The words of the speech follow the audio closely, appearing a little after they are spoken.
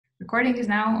recording is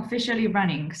now officially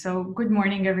running. So good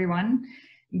morning, everyone.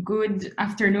 Good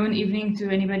afternoon, evening to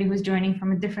anybody who's joining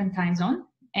from a different time zone.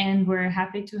 And we're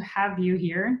happy to have you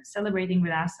here celebrating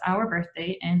with us our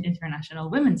birthday and International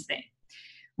Women's Day.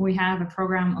 We have a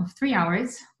program of 3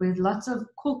 hours with lots of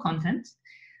cool content.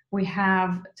 We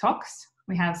have talks,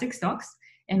 we have 6 talks,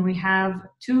 and we have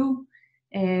 2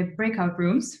 breakout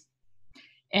rooms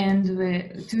and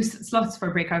 2 slots for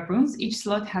breakout rooms. Each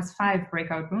slot has 5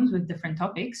 breakout rooms with different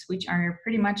topics, which are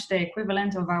pretty much the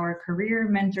equivalent of our career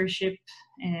mentorship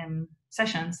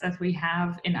sessions that we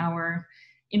have in our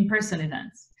in-person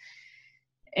events.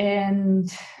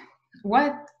 And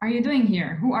what are you doing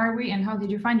here? Who are we and how did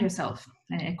you find yourself?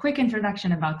 A quick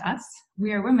introduction about us.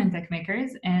 We are women tech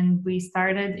makers and we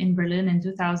started in Berlin in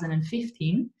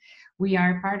 2015. We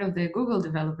are part of the Google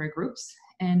developer groups,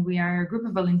 and we are a group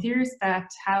of volunteers that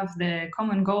have the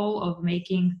common goal of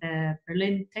making the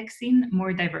Berlin tech scene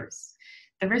more diverse.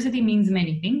 Diversity means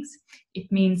many things.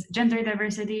 It means gender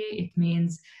diversity, it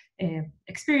means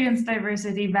experience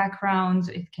diversity, background,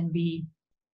 it can be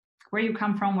where you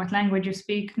come from, what language you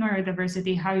speak,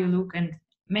 neurodiversity, how you look, and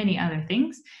many other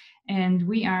things. And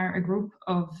we are a group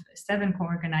of 7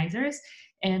 co-organizers,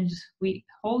 and we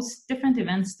host different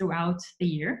events throughout the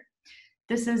year.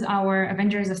 This is our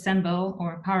Avengers Assemble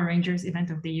or Power Rangers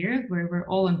event of the year, where we're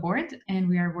all on board and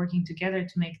we are working together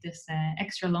to make this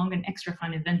extra long and extra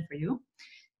fun event for you.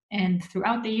 And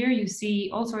throughout the year, you see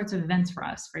all sorts of events for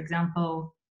us. For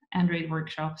example, Android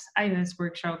workshops, iOS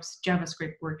workshops,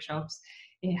 JavaScript workshops,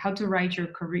 how to write your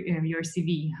career, your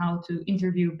CV, how to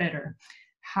interview better,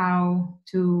 how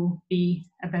to be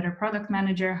a better product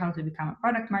manager, how to become a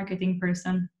product marketing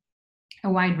person, a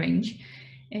wide range.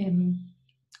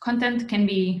 Content can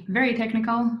be very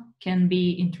technical, can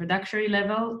be introductory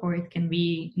level, or it can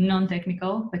be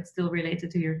non-technical, but still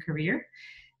related to your career.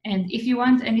 And if you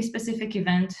want any specific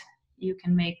event, you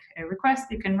can make a request.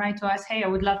 You can write to us, hey, I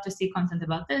would love to see content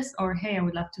about this, or hey, I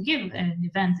would love to give an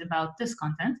event about this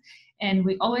content. And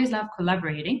we always love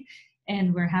collaborating,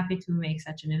 and we're happy to make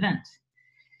such an event.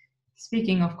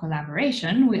 Speaking of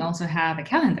collaboration, we also have a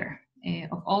calendar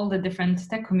of all the different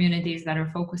tech communities that are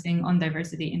focusing on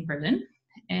diversity in Berlin.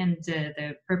 And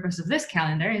the purpose of this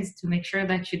calendar is to make sure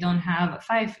that you don't have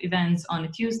 5 events on a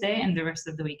Tuesday and the rest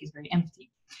of the week is very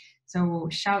empty. So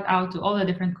shout out to all the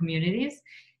different communities.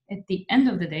 At the end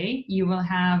of the day, you will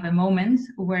have a moment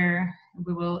where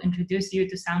we will introduce you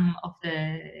to some of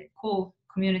the cool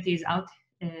communities out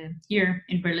here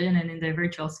in Berlin and in the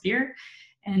virtual sphere.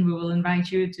 And we will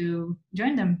invite you to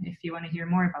join them if you want to hear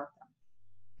more about them.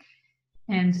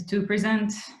 And to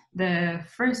present the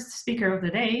first speaker of the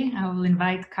day, I will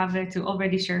invite Kave to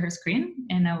already share her screen,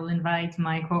 and I will invite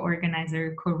my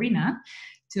co-organizer, Corina,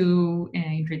 to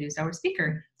introduce our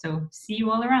speaker. So see you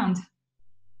all around.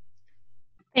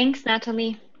 Thanks,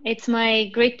 Natalie. It's my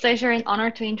great pleasure and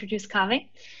honor to introduce Kave.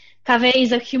 Kave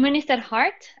is a humanist at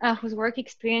heart whose work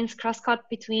experience cross-cut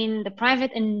between the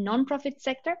private and non-profit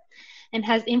sector and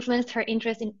has influenced her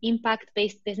interest in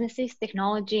impact-based businesses,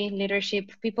 technology, leadership,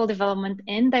 people development,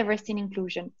 and diversity and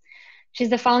inclusion. She's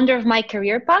the founder of My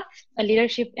Career Path, a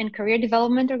leadership and career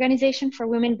development organization for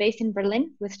women based in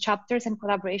Berlin with chapters and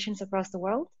collaborations across the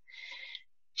world.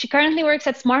 She currently works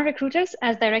at SmartRecruiters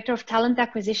as Director of Talent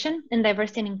Acquisition and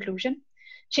Diversity and Inclusion.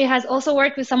 She has also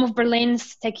worked with some of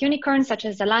Berlin's tech unicorns such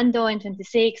as Zalando,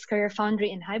 N26, Career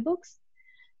Foundry, and HiBooks.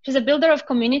 She's a builder of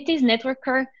communities,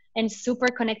 networker, and super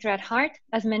connector at heart,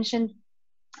 as mentioned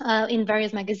in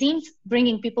various magazines.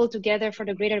 Bringing people together for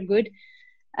the greater good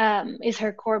is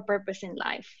her core purpose in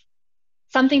life.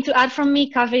 Something to add from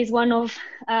me, Kave is one of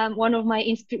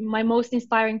my most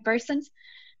inspiring persons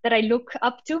that I look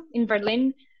up to in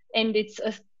Berlin, and it's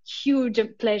a huge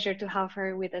pleasure to have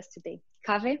her with us today.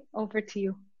 Kave, over to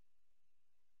you.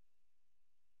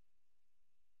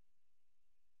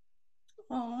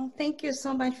 Oh, thank you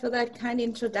so much for that kind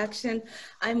introduction.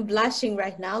 I'm blushing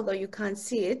right now, though you can't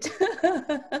see it.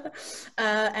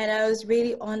 And I was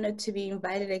really honored to be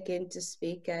invited again to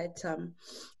speak at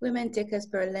Women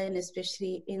Techmakers Berlin,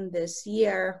 especially in this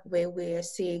year where we are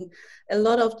seeing a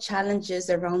lot of challenges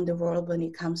around the world when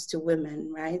it comes to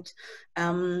women, right?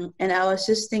 And I was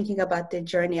just thinking about the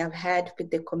journey I've had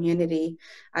with the community.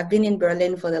 I've been in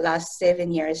Berlin for the last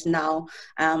 7 years now.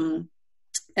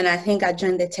 And I think I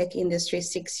joined the tech industry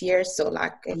 6 years, so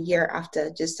like a year after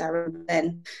just around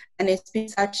then. And it's been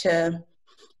such a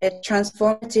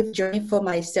transformative journey for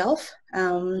myself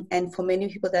and for many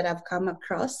people that I've come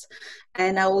across.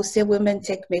 And I will say Women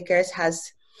Tech Makers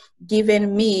has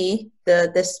given me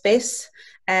the space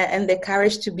and the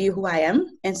courage to be who I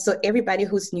am. And so everybody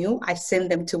who's new, I send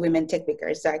them to Women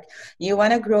Techmakers. Like, you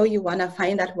want to grow, you want to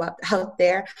find out what out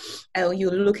there,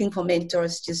 you're looking for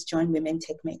mentors, just join Women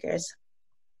Techmakers.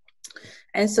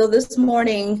 And so this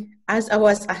morning, as I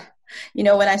was, when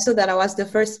I saw that I was the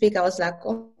first speaker, I was like,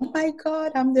 oh my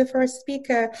God, I'm the first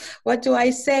speaker. What do I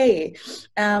say?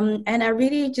 And I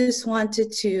really just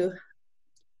wanted to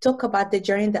talk about the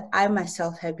journey that I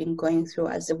myself have been going through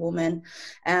as a woman.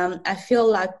 I feel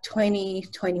like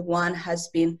 2021 has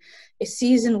been a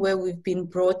season where we've been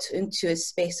brought into a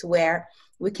space where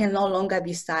we can no longer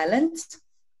be silent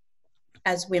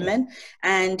as women,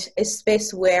 and a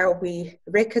space where we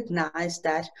recognize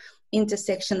that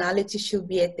intersectionality should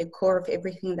be at the core of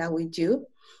everything that we do,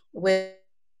 whether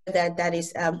that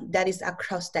is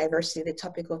across diversity, the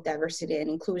topic of diversity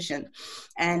and inclusion.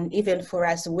 And even for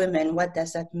us women, what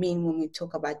does that mean when we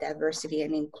talk about diversity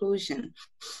and inclusion?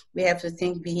 We have to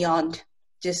think beyond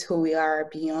just who we are,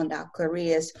 beyond our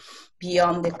careers,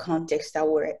 beyond the context that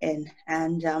we're in.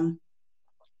 And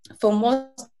for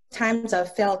most times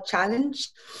I've felt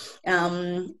challenged,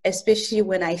 especially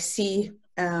when I see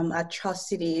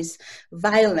atrocities,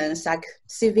 violence, like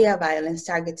severe violence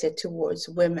targeted towards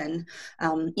women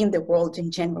in the world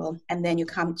in general. And then you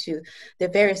come to the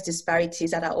various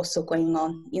disparities that are also going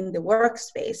on in the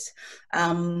workspace.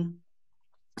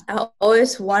 I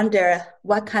always wonder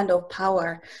what kind of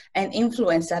power and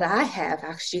influence that I have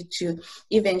actually to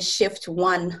even shift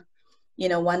one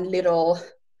little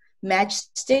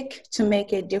matchstick to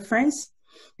make a difference,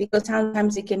 because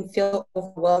sometimes it can feel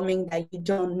overwhelming that you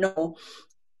don't know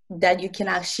that you can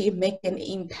actually make an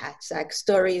impact. Like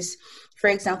stories, for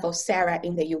example, Sarah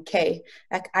in the UK,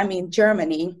 like I'm in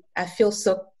Germany, I feel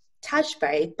so touched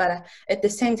by it, but at the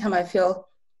same time, I feel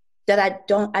that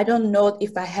I don't know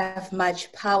if I have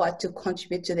much power to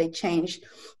contribute to the change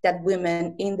that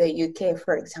women in the UK,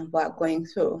 for example, are going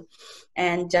through.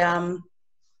 And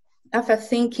after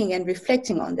thinking and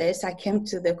reflecting on this, I came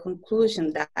to the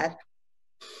conclusion that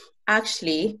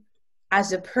actually,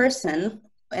 as a person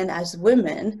and as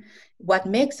women, what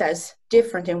makes us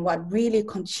different and what really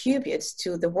contributes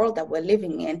to the world that we're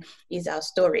living in is our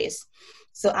stories.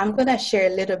 So I'm going to share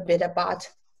a little bit about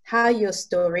how your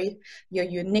story, your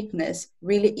uniqueness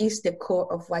really is the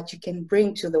core of what you can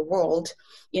bring to the world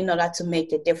in order to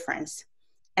make a difference.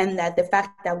 And that the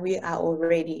fact that we are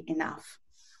already enough.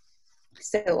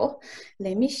 So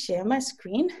let me share my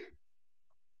screen.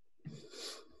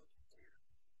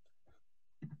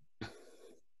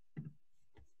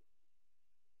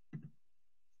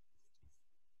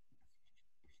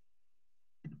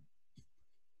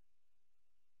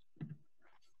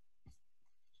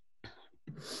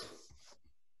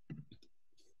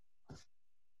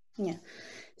 Yeah.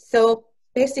 So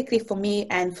basically for me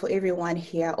and for everyone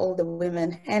here, all the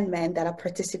women and men that are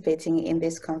participating in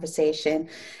this conversation,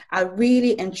 I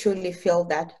really and truly feel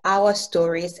that our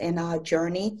stories and our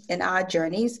journeys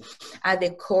are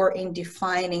the core in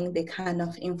defining the kind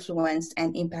of influence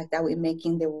and impact that we make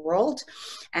in the world.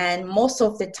 And most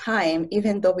of the time,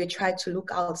 even though we try to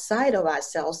look outside of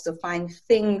ourselves to find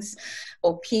things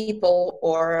or people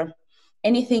or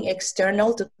anything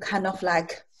external to kind of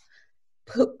like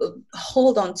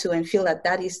hold on to and feel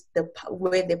that is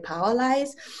where the power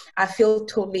lies, I feel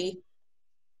totally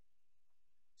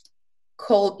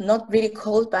cold, not really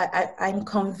cold, but I'm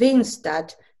convinced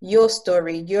that your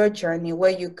story, your journey,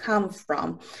 where you come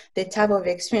from, the type of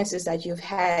experiences that you've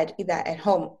had either at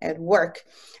home, at work,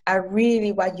 are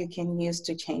really what you can use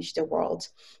to change the world.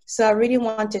 So I really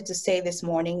wanted to say this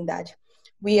morning that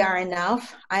we are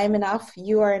enough, I am enough,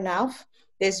 you are enough.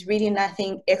 There's really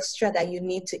nothing extra that you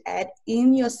need to add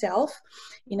in yourself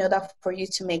in order for you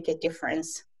to make a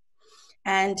difference.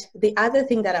 And the other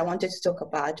thing that I wanted to talk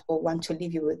about or want to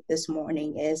leave you with this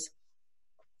morning is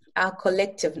our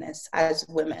collectiveness as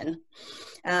women.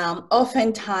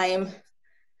 Oftentimes,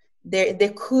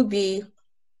 there could be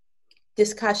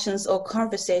discussions or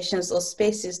conversations or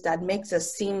spaces that makes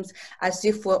us seem as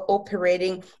if we're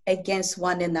operating against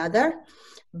one another.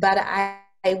 But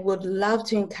I would love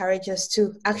to encourage us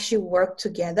to actually work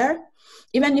together,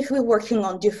 even if we're working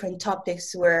on different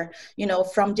topics where,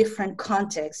 from different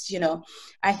contexts,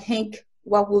 I think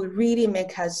what will really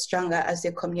make us stronger as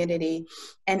a community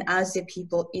and as a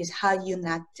people is how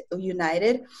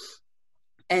united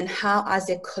and how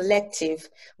as a collective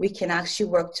we can actually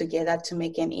work together to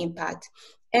make an impact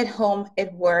at home,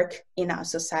 at work, in our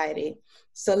society.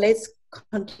 So let's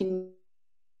continue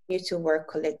to work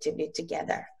collectively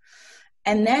together.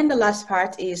 And then the last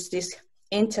part is this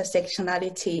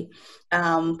intersectionality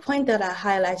point that I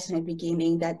highlighted in the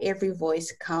beginning, that every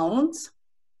voice counts.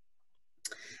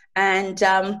 And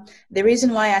the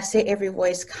reason why I say every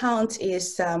voice counts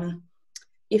is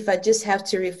if I just have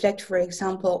to reflect, for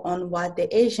example, on what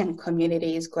the Asian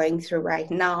community is going through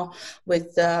right now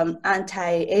with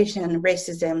anti-Asian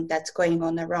racism that's going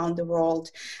on around the world.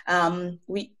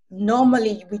 We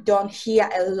don't hear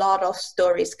a lot of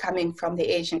stories coming from the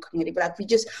Asian community, but like we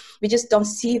just don't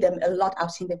see them a lot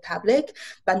out in the public.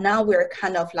 But now we're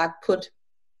kind of like put,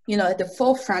 at the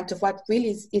forefront of what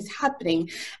really is happening,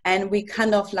 and we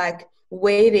kind of like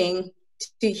waiting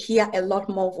to hear a lot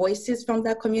more voices from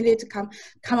that community to come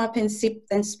up and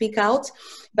speak out.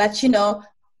 But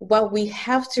what we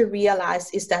have to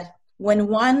realize is that when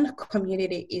one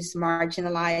community is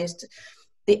marginalized,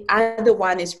 the other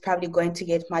one is probably going to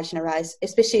get marginalized,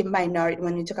 especially minority.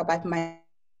 When we talk about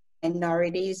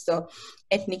minorities, so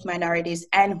ethnic minorities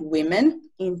and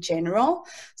women in general.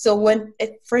 So when,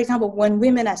 for example, when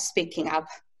women are speaking up,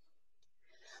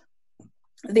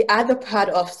 the other part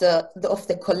of the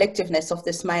collectiveness of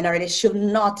this minority should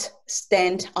not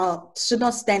stand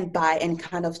by and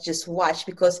kind of just watch,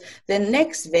 because the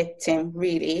next victim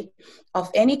really of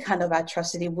any kind of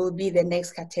atrocity will be the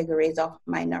next categories of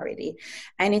minority.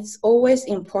 And it's always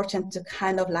important to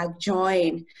kind of like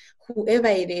join whoever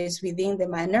it is within the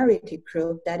minority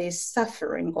group that is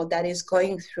suffering or that is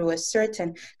going through a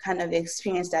certain kind of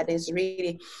experience that is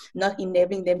really not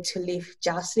enabling them to live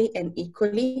justly and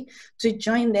equally, to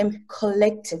join them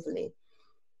collectively.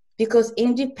 Because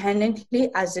independently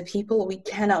as a people, we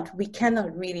cannot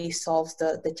really solve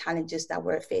the challenges that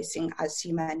we're facing as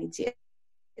humanity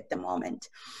at the moment.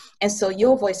 And so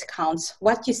your voice counts.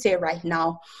 What you say right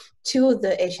now to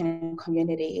the Asian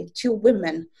community, to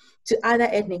women, to other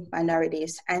ethnic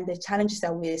minorities, and the challenges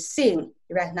that we're seeing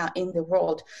right now in the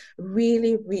world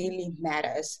really, really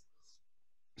matters.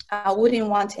 I wouldn't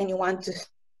want anyone to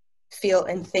feel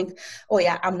and think, oh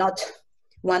yeah, I'm not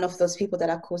one of those people that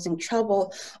are causing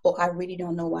trouble, or I really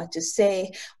don't know what to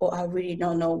say, or I really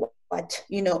don't know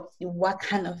what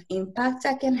kind of impact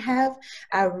I can have.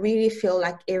 I really feel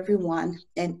like everyone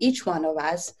and each one of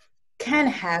us can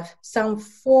have some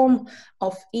form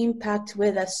of impact,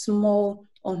 whether small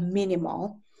or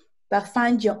minimal, but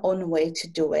find your own way to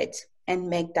do it and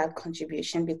make that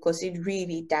contribution, because it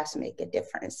really does make a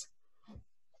difference.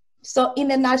 So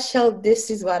in a nutshell, this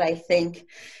is what I think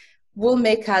will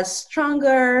make us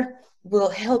stronger, will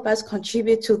help us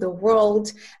contribute to the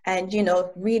world, and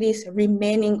really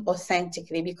remaining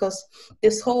authentically, because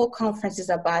this whole conference is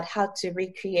about how to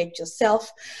recreate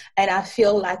yourself. And I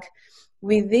feel like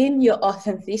within your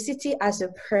authenticity as a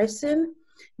person,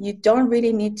 you don't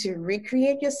really need to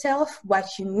recreate yourself.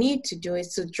 What you need to do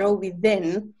is to draw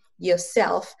within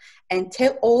yourself and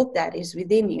take all that is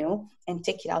within you and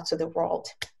take it out to the world.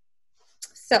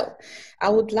 So I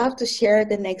would love to share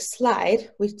the next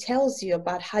slide, which tells you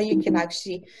about how you can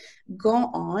actually go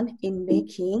on in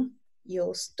making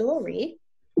your story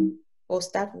or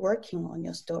start working on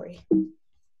your story.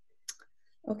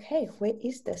 Okay, where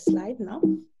is the slide now?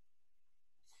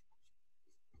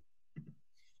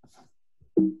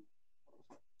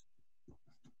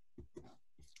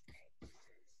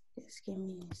 Just give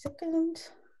me a second.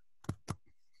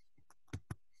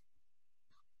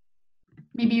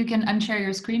 Maybe you can unshare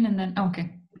your screen and then,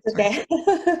 okay. Okay,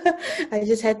 I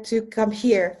just had to come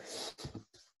here.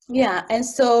 Yeah, and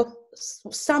so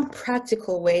some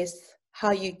practical ways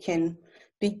how you can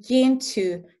begin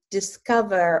to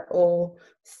discover or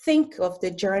think of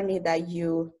the journey that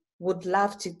you would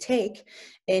love to take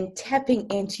in tapping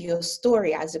into your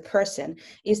story as a person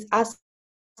is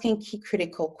asking key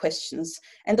critical questions.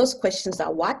 And those questions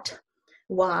are what,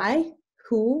 why,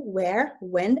 who, where,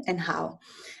 when, and how.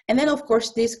 And then, of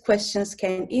course, these questions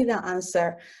can either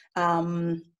answer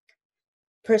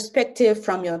perspective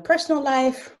from your personal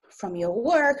life, from your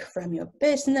work, from your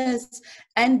business,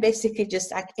 and basically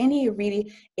just like any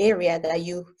really area that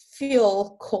you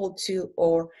feel called to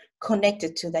or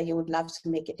connected to that you would love to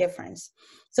make a difference.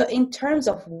 So in terms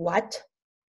of what,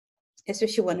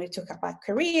 especially when we talk about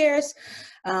careers,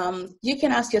 you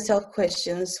can ask yourself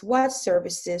questions: what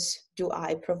services do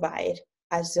I provide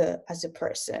as a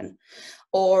person?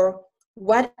 Or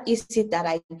what is it that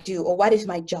I do, or what is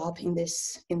my job in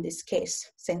this case,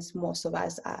 since most of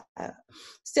us are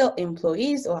still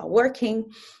employees or are working.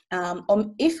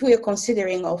 If we are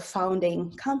considering or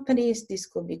founding companies, these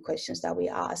could be questions that we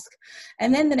ask.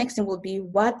 And then the next thing will be,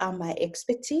 what are my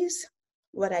expertise?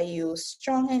 What are you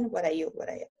strong in? What are your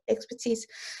expertise?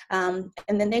 And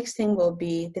the next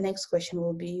question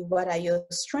will be, what are your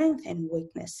strengths and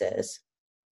weaknesses?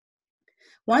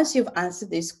 Once you've answered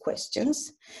these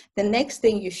questions, the next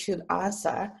thing you should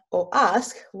answer or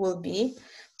ask will be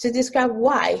to describe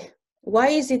why Why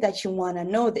is it that you want to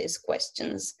know these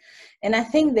questions? And I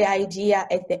think the idea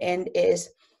at the end is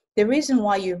the reason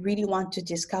why you really want to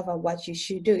discover what you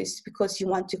should do is because you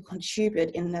want to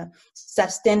contribute in a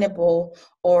sustainable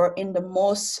or in the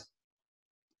most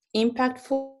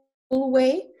impactful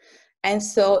way. And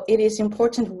so it is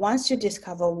important, once you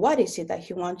discover what is it that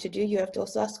you want to do, you have to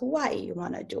also ask why you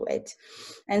want to do it.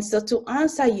 And so to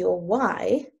answer your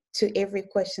why to every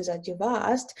question that you've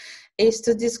asked is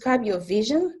to describe your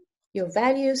vision, your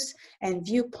values and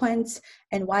viewpoints,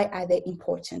 and why are they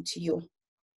important to you.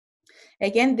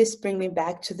 Again, this brings me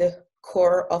back to the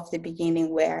core of the beginning,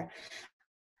 where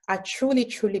I truly,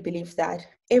 truly believe that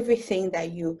everything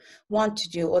that you want to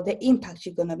do or the impact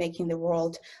you're going to make in the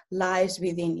world lies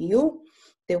within you,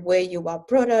 the way you are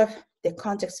brought up, the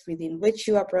context within which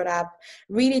you are brought up,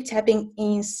 really tapping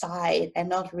inside and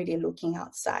not really looking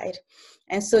outside.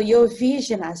 And so your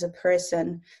vision as a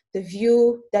person, the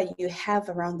view that you have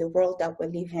around the world that we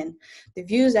live in, the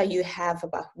views that you have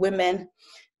about women,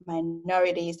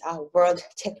 minorities, our world,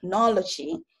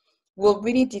 technology, will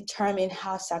really determine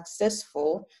how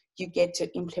successful you get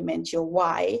to implement your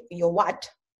what,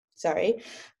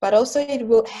 but also it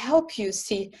will help you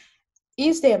see,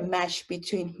 is there a match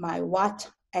between my what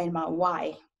and my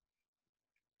why?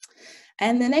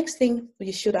 And the next thing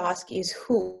you should ask is,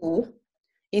 who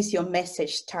is your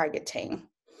message targeting?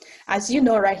 As you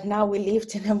know, right now we live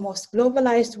in the most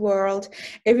globalized world.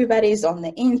 Everybody is on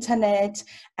the internet,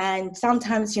 and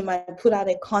sometimes you might put out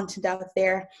a content out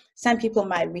there. Some people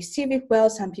might receive it well,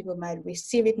 some people might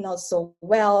receive it not so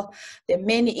well. There are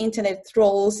many internet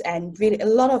trolls, and really a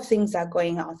lot of things are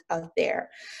going out there.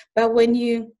 But when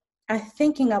you are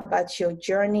thinking about your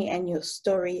journey and your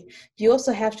story, you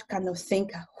also have to kind of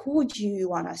think, who do you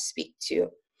want to speak to?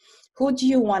 Who do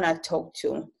you want to talk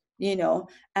to? You know,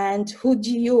 and who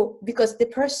do you, because the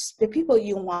people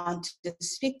you want to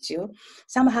speak to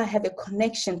somehow have a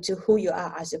connection to who you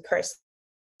are as a person.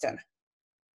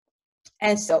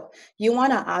 And so you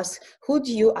want to ask, who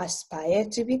do you aspire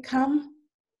to become?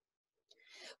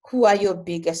 Who are your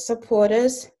biggest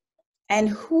supporters? And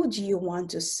who do you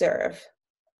want to serve?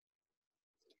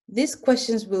 These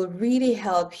questions will really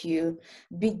help you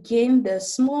begin the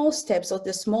small steps or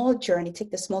the small journey,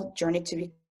 take the small journey to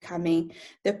becoming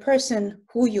the person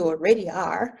who you already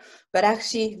are, but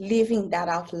actually living that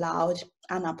out loud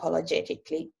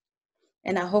unapologetically.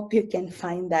 And I hope you can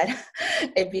find that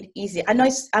a bit easy. I know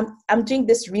I'm doing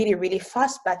this really, really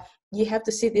fast, but you have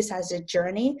to see this as a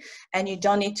journey, and you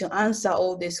don't need to answer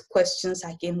all these questions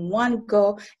like in one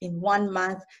go, in 1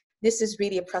 month. This is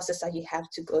really a process that you have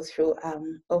to go through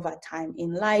over time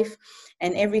in life,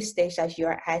 and every stage that you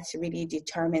are at really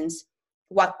determines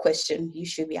what question you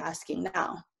should be asking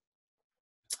now.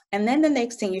 And then the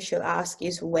next thing you should ask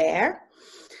is where.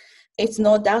 It's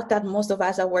no doubt that most of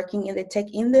us are working in the tech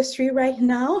industry right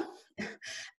now.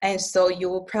 And so you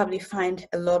will probably find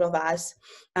a lot of us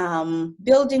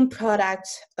building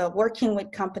products, working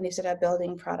with companies that are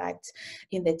building products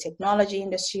in the technology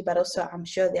industry, but also I'm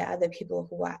sure there are other people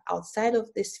who are outside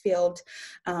of this field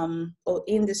or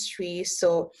industry.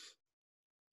 So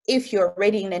if you're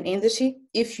already in an industry,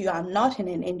 if you are not in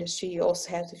an industry, you also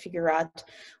have to figure out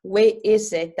where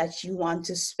is it that you want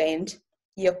to spend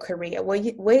your career,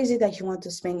 where is it that you want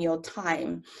to spend your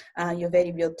time, your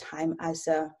valuable time as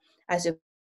a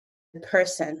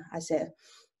person, as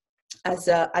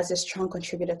a strong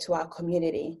contributor to our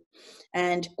community.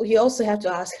 And you also have to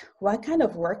ask, what kind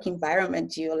of work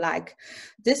environment do you like?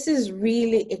 This is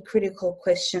really a critical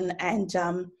question, and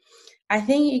I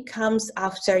think it comes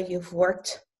after you've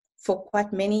worked for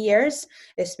quite many years,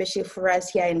 especially for us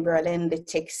here in Berlin, the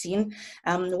tech scene.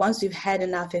 Once we've had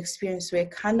enough experience, we're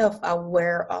kind of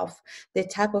aware of the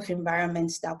type of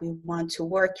environments that we want to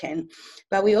work in.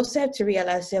 But we also have to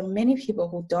realize there are many people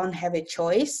who don't have a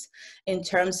choice in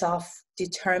terms of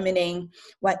determining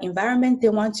what environment they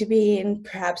want to be in.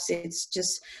 Perhaps it's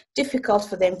just difficult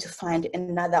for them to find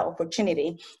another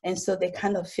opportunity. And so they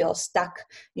kind of feel stuck,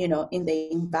 in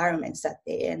the environments that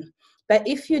they're in. But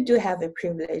if you do have a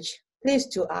privilege, please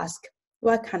do ask,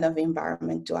 what kind of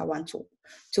environment do I want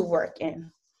to work in?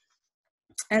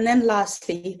 And then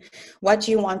lastly, what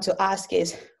you want to ask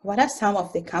is, what are some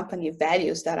of the company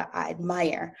values that I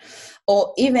admire?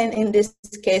 Or even in this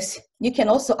case, you can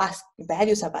also ask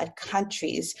values about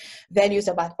countries, values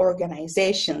about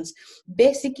organizations,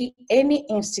 basically any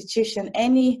institution,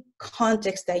 any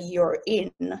context that you're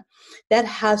in that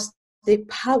has the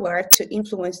power to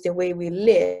influence the way we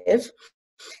live,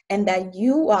 and that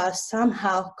you are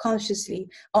somehow consciously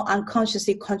or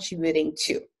unconsciously contributing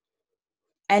to.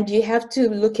 And you have to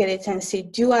look at it and say,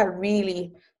 do I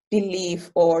really believe,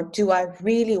 or do I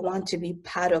really want to be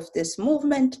part of this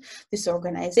movement, this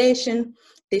organization,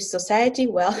 this society?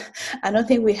 Well, I don't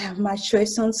think we have much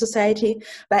choice on society,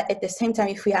 but at the same time,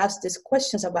 if we ask these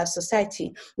questions about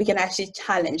society, we can actually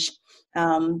challenge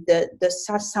some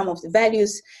of the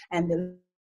values and the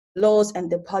laws and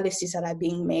the policies that are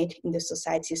being made in the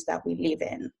societies that we live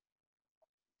in.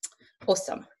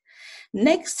 Awesome.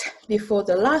 Next, before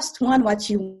the last one, what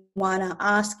you want to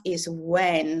ask is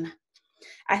when.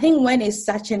 I think when is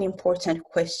such an important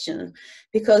question,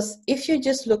 because if you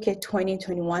just look at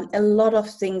 2021, a lot of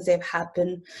things have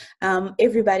happened.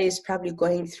 Everybody is probably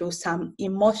going through some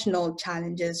emotional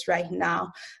challenges right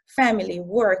now. Family,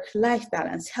 work, life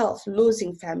balance, health,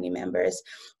 losing family members.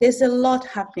 There's a lot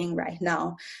happening right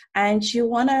now. And you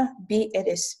want to be at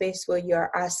a space where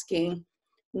you're asking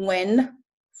when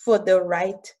for the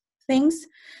right things.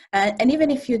 And even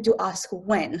if you do ask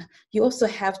when, you also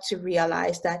have to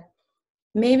realize that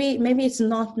maybe it's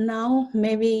not now,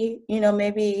 maybe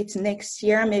it's next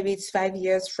year, maybe it's 5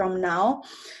 years from now.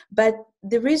 But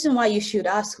the reason why you should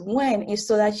ask when is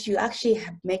so that you actually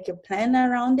make a plan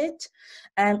around it.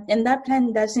 And that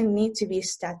plan doesn't need to be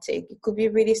static. It could be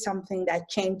really something that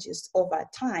changes over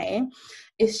time.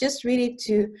 It's just really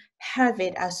to have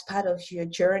it as part of your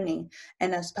journey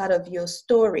and as part of your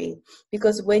story.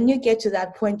 Because when you get to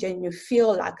that point and you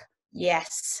feel like,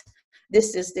 yes,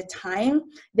 this is the time,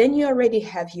 then you already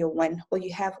have your when, or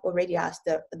you have already asked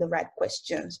the right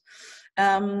questions.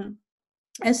 And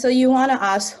so you want to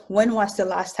ask, when was the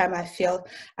last time I felt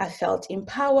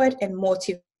empowered and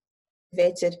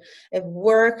motivated at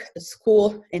work, at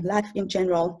school, in life in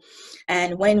general?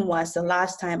 And when was the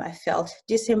last time I felt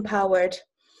disempowered?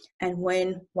 And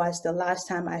when was the last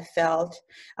time I felt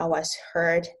I was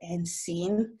heard and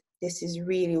seen? This is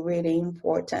really, really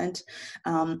important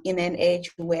in an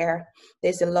age where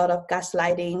there's a lot of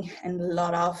gaslighting and a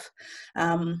lot of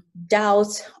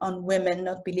doubts on women,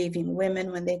 not believing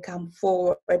women when they come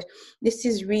forward. This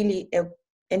is really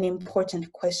an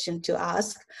important question to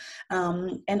ask,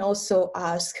 and also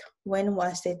ask, when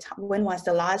was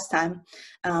the last time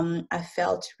I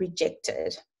felt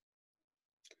rejected?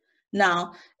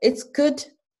 Now, it's good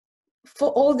for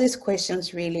all these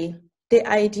questions, really. The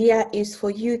idea is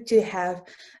for you to have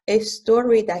a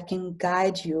story that can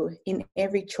guide you in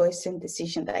every choice and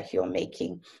decision that you're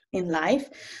making in life,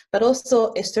 but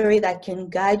also a story that can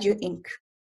guide you in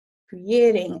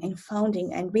creating and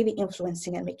founding and really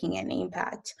influencing and making an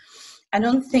impact. I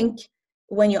don't think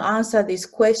when you answer these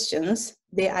questions,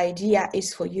 the idea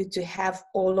is for you to have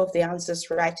all of the answers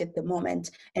right at the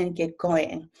moment and get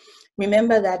going.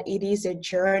 Remember that it is a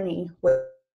journey where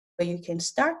you can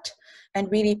start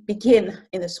and really begin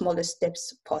in the smallest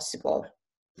steps possible.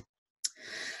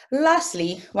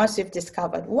 Lastly, once you've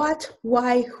discovered what,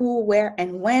 why, who, where,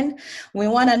 and when, we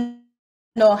want to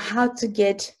know how to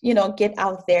get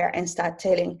out there and start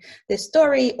telling the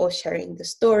story or sharing the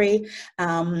story.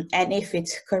 And if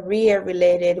it's career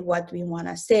related, what we want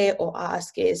to say or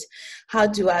ask is, how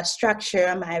do I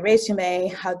structure my resume?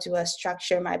 How do I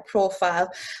structure my profile?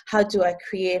 How do I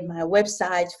create my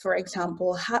website, for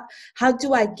example? How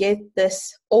do I get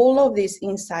all of this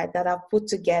insight that I've put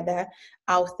together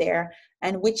out there,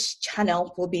 and which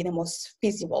channel will be the most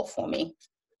feasible for me?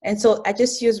 And so I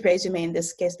just use resume in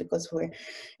this case because we're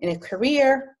in a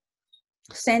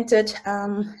career-centered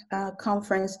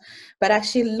conference, but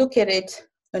actually look at it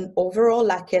an overall,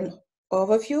 like an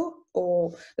overview,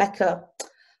 or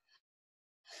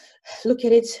look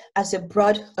at it as a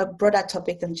broader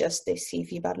topic than just the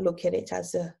CV, but look at it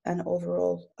as an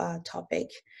overall topic.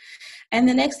 And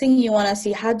the next thing you want to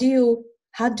see, how do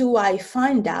I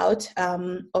find out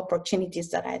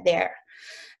opportunities that are there?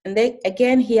 And then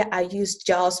again, here I use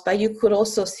jobs, but you could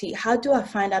also see, how do I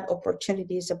find out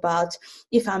opportunities about,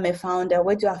 if I'm a founder,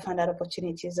 where do I find out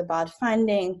opportunities about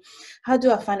funding? How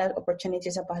do I find out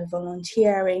opportunities about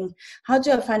volunteering? How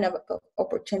do I find out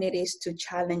opportunities to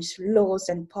challenge laws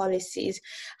and policies?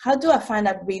 How do I find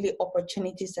out really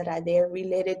opportunities that are there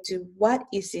related to what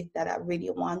is it that I really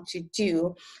want to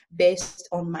do based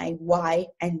on my why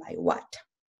and my what?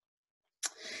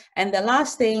 And the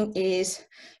last thing is,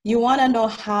 you want to know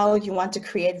how you want to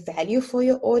create value for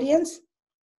your audience.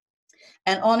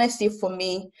 And honestly, for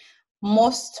me,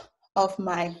 most of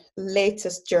my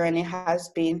latest journey has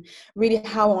been really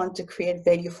how I want to create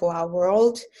value for our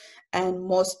world, and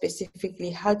more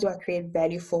specifically, how do I create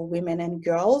value for women and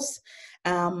girls?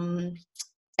 And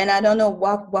I don't know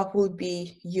what would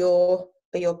be your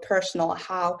personal,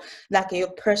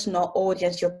 your personal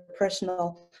audience, your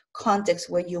personal context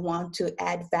where you want to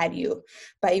add value,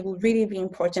 but it will really be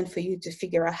important for you to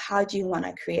figure out how do you want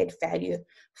to create value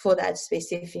for that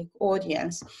specific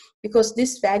audience, because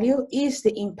this value is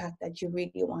the impact that you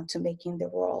really want to make in the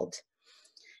world.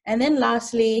 And then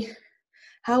lastly,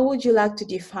 how would you like to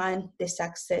define the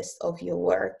success of your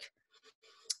work?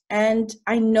 And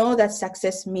I know that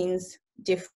success means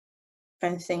different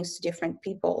things to different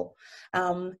people.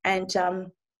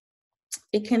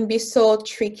 It can be so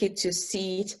tricky to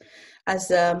see it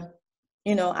as a,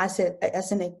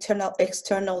 as an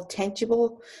external,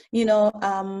 tangible,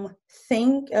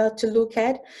 thing to look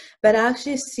at. But I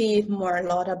actually see it more a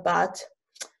lot about,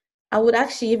 I would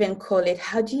actually even call it,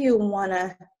 how do you want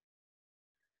to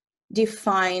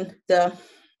define the,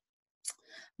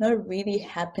 not really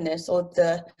happiness or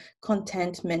the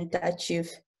contentment that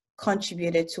you've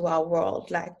contributed to our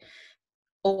world, like,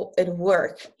 or at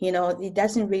work, it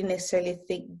doesn't really necessarily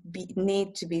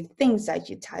need to be things that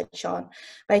you touch on,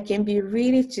 but it can be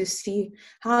really to see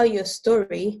how your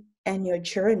story and your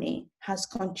journey has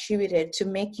contributed to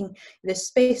making the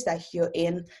space that you're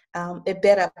in a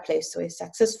better place or a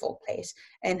successful place,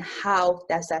 and how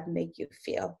does that make you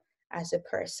feel as a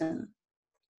person.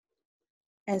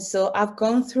 And so I've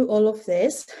gone through all of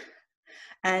this,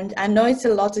 and I know it's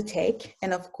a lot to take,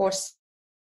 and of course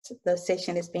the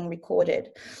session is being recorded,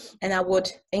 and I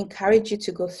would encourage you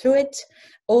to go through it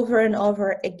over and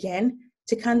over again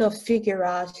to kind of figure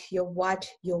out your what,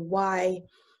 your why,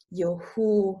 your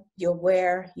who, your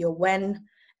where, your when,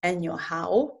 and your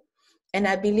how. And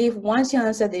I believe once you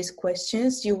answer these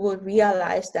questions, you will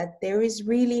realize that there is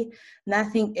really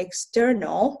nothing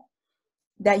external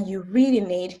that you really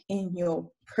need in your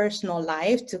personal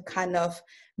life to kind of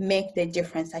make the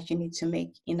difference that you need to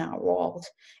make in our world.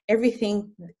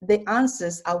 Everything, the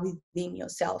answers are within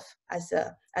yourself as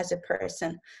a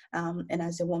person and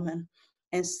as a woman.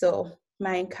 And so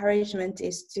my encouragement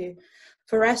is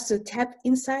for us to tap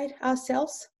inside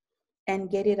ourselves and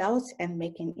get it out and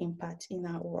make an impact in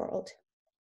our world.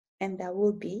 And that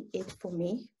will be it for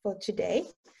me for today.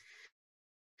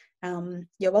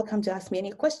 You're welcome to ask me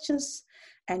any questions.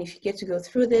 And if you get to go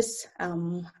through this,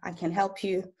 I can help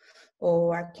you,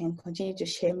 or I can continue to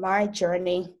share my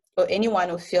journey, or anyone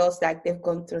who feels like they've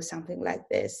gone through something like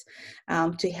this,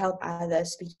 to help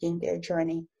others begin their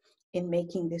journey in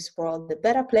making this world a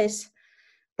better place,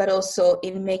 but also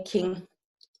in making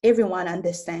everyone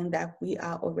understand that we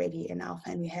are already enough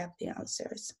and we have the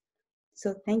answers.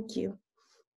 So thank you.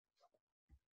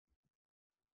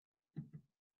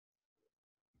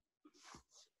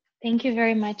 Thank you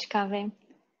very much, Kave.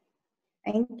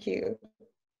 Thank you.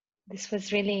 This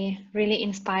was really, really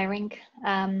inspiring.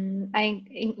 I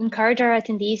encourage our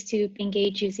attendees to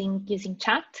engage using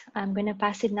chat. I'm going to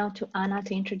pass it now to Anna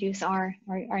to introduce our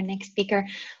next speaker.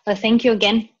 Well, thank you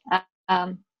again.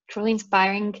 Truly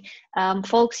inspiring.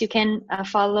 Folks, you can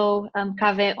follow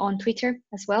Kave on Twitter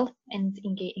as well and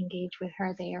engage with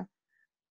her there.